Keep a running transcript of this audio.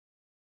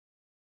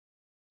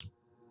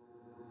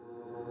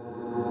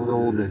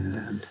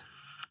GoldenDent.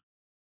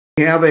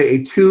 We have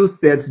a tooth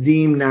that's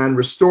deemed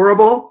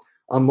non-restorable,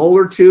 a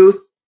molar tooth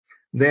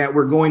that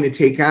we're going to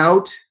take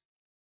out.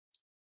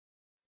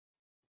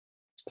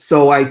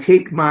 So I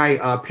take my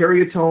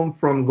periotome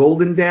from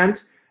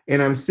GoldenDent,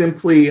 and I'm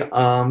simply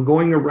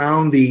going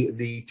around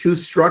the tooth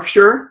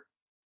structure,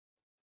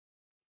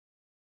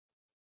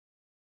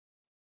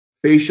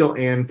 facial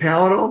and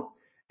palatal,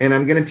 and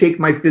I'm going to take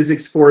my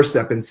physics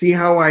forceps and see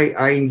how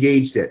I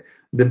engaged it.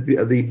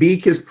 The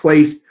beak is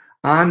placed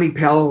on the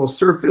palatal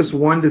surface,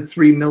 1 to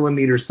 3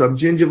 millimeters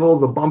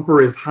subgingival. The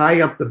bumper is high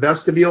up the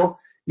vestibule.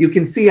 You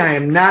can see I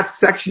am not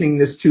sectioning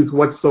this tooth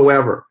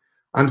whatsoever.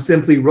 I'm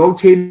simply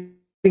rotating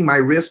my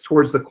wrist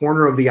towards the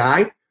corner of the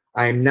eye.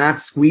 I am not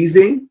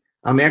squeezing.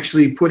 I'm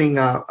actually putting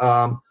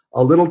a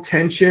little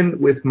tension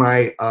with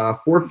my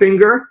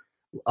forefinger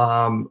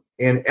and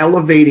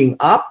elevating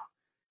up.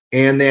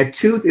 And that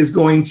tooth is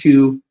going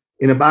to,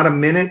 in about a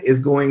minute,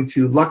 is going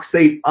to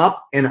luxate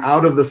up and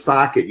out of the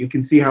socket. You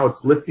can see how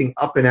it's lifting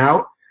up and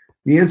out.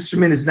 The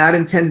instrument is not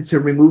intended to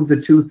remove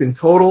the tooth in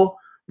total.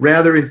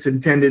 Rather, it's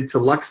intended to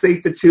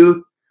luxate the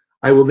tooth.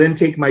 I will then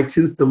take my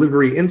tooth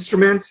delivery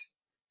instrument,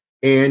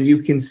 and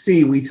you can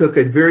see we took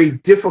a very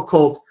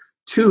difficult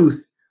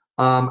tooth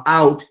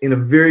out in a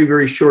very,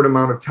 very short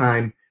amount of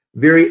time,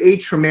 very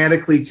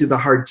atraumatically to the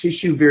hard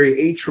tissue, very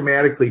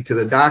atraumatically to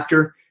the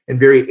doctor, and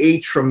very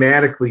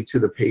atraumatically to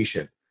the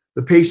patient.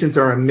 The patients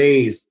are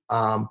amazed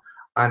on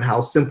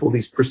how simple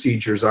these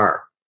procedures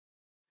are.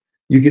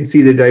 You can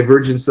see the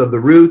divergence of the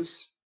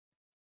roots,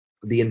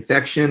 the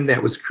infection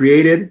that was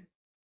created.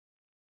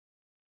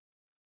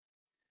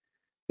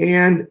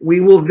 And we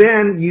will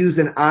then use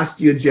an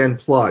OsteoGen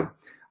plug.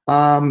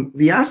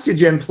 The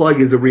OsteoGen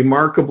plug is a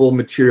remarkable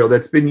material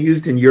that's been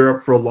used in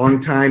Europe for a long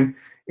time,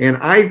 and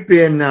I've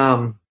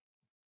been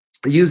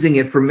using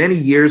it for many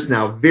years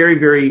now, very,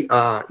 very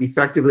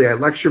effectively. I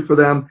lecture for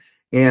them,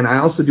 and I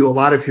also do a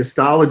lot of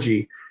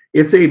histology.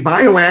 It's a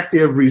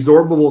bioactive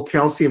resorbable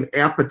calcium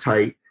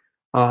apatite.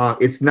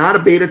 It's not a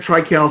beta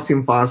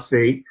tricalcium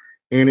phosphate,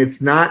 and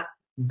it's not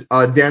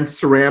dense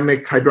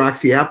ceramic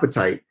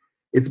hydroxyapatite.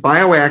 It's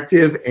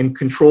bioactive and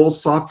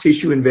controls soft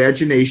tissue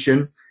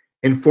invagination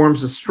and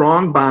forms a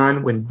strong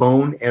bond when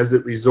bone as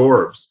it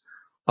resorbs.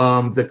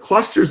 The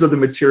clusters of the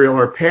material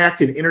are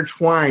packed and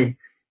intertwined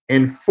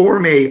and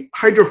form a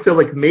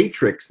hydrophilic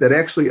matrix that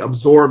actually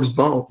absorbs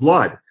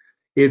blood.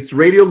 It's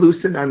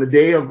radiolucent on the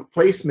day of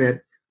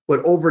placement,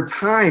 but over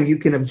time you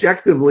can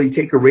objectively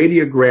take a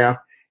radiograph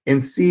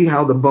and see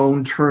how the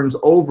bone turns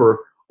over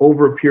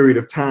a period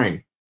of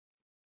time.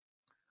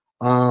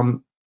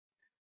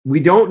 We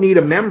don't need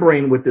a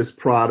membrane with this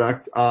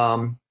product.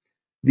 The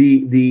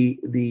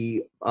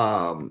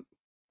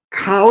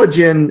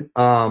collagen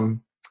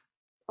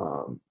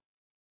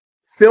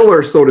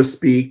filler, so to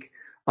speak,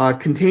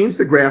 contains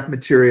the graft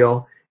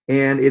material,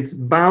 and it's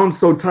bound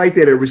so tight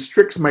that it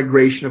restricts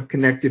migration of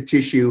connective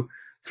tissue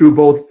through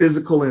both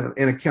physical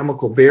and a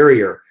chemical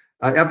barrier.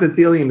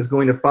 Epithelium is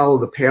going to follow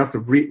the path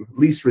of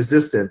least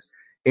resistance,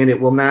 and it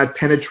will not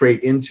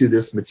penetrate into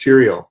this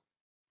material.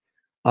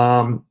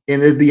 And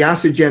the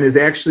OsteoGen is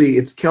actually,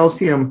 it's a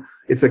calcium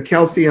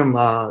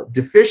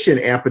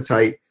deficient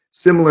apatite,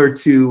 similar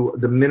to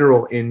the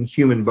mineral in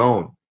human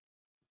bone.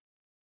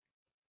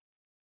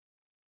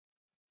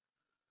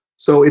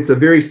 So it's a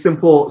very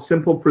simple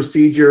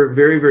procedure,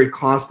 very, very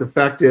cost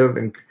effective,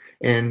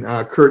 and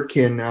Kurt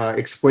can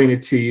explain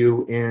it to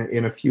you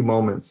in a few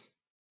moments.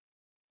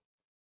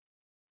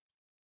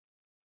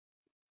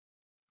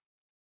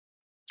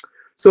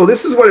 So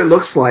this is what it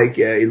looks like.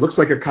 It looks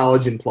like a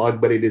collagen plug,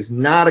 but it is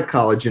not a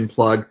collagen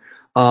plug.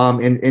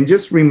 And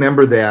just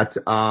remember that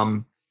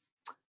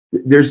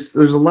there's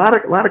a lot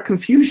of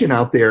confusion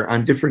out there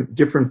on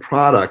different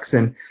products,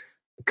 and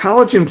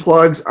collagen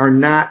plugs are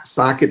not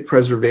socket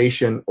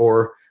preservation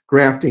or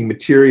grafting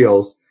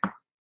materials.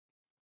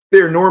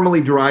 They're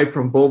normally derived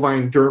from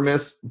bovine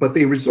dermis, but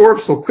they resorb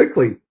so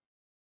quickly.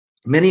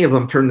 Many of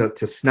them turn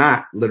to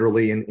snot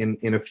literally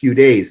in a few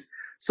days.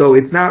 So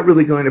it's not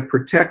really going to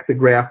protect the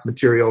graft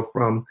material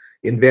from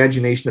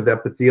invagination of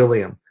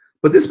epithelium.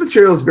 But this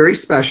material is very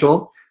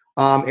special,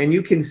 and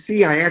you can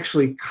see I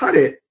actually cut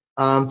it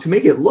to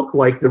make it look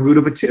like the root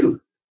of a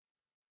tooth.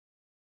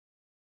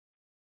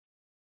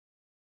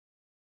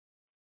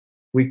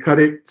 We cut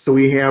it so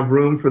we have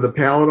room for the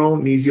palatal,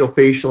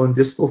 mesiofacial, and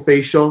distal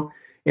facial.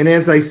 And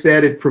as I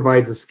said, it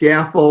provides a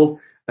scaffold.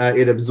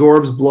 It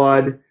absorbs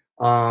blood.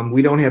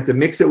 We don't have to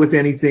mix it with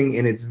anything,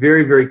 and it's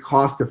very, very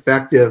cost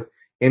effective.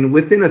 And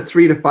within a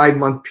 3 to 5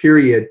 month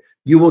period,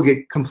 you will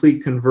get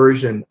complete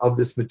conversion of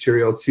this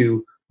material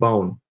to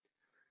bone.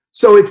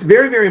 So it's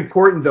very, very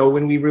important, though,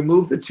 when we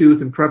remove the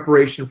tooth in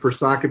preparation for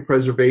socket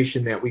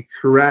preservation, that we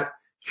curette.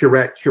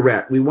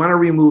 We want to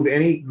remove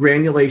any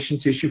granulation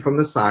tissue from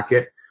the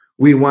socket.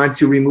 We want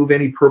to remove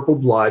any purple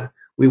blood.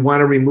 We want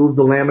to remove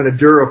the lamina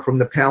dura from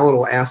the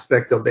palatal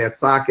aspect of that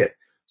socket.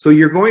 So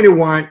you're going to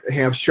want to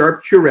have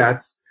sharp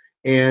curettes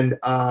and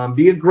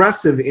be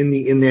aggressive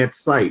in that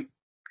site.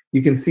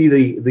 You can see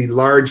the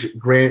large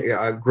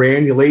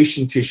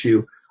granulation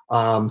tissue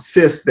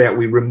cyst that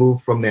we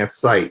removed from that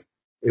site.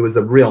 It was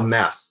a real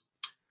mess.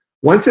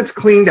 Once it's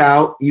cleaned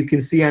out, you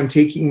can see I'm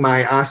taking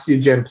my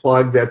OsteoGen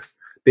plug that's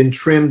been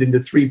trimmed into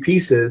 3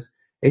 pieces,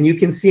 and you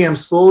can see I'm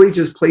slowly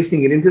just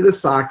placing it into the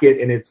socket,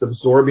 and it's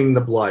absorbing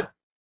the blood.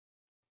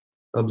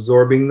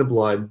 Absorbing the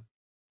blood.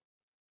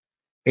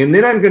 And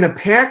then I'm going to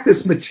pack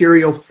this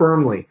material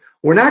firmly.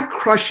 We're not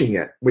crushing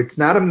it. It's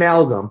not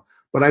amalgam,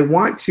 but I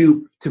want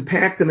to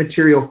pack the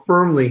material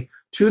firmly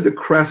to the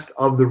crest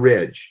of the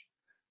ridge.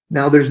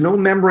 Now, there's no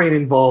membrane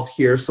involved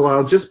here, so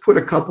I'll just put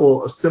a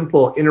couple of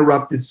simple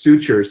interrupted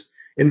sutures.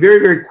 And very,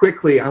 very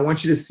quickly, I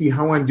want you to see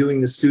how I'm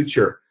doing the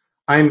suture.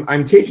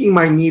 I'm taking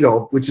my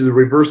needle, which is a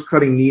reverse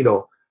cutting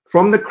needle,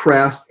 from the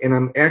crest, and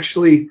I'm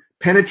actually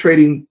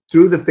penetrating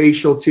through the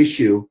facial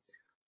tissue.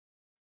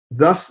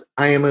 Thus,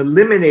 I am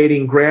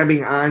eliminating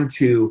grabbing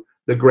onto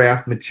the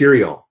graft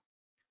material.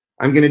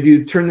 I'm going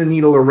to turn the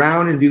needle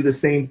around and do the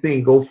same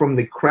thing. Go from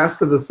the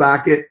crest of the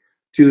socket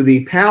to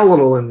the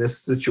palatal in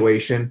this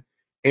situation,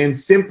 and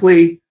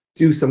simply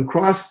do some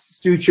cross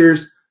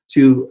sutures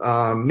to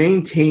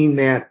maintain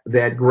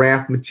that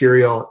graft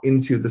material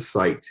into the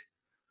site.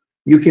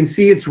 You can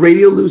see it's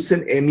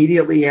radiolucent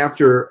immediately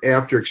after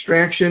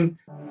extraction.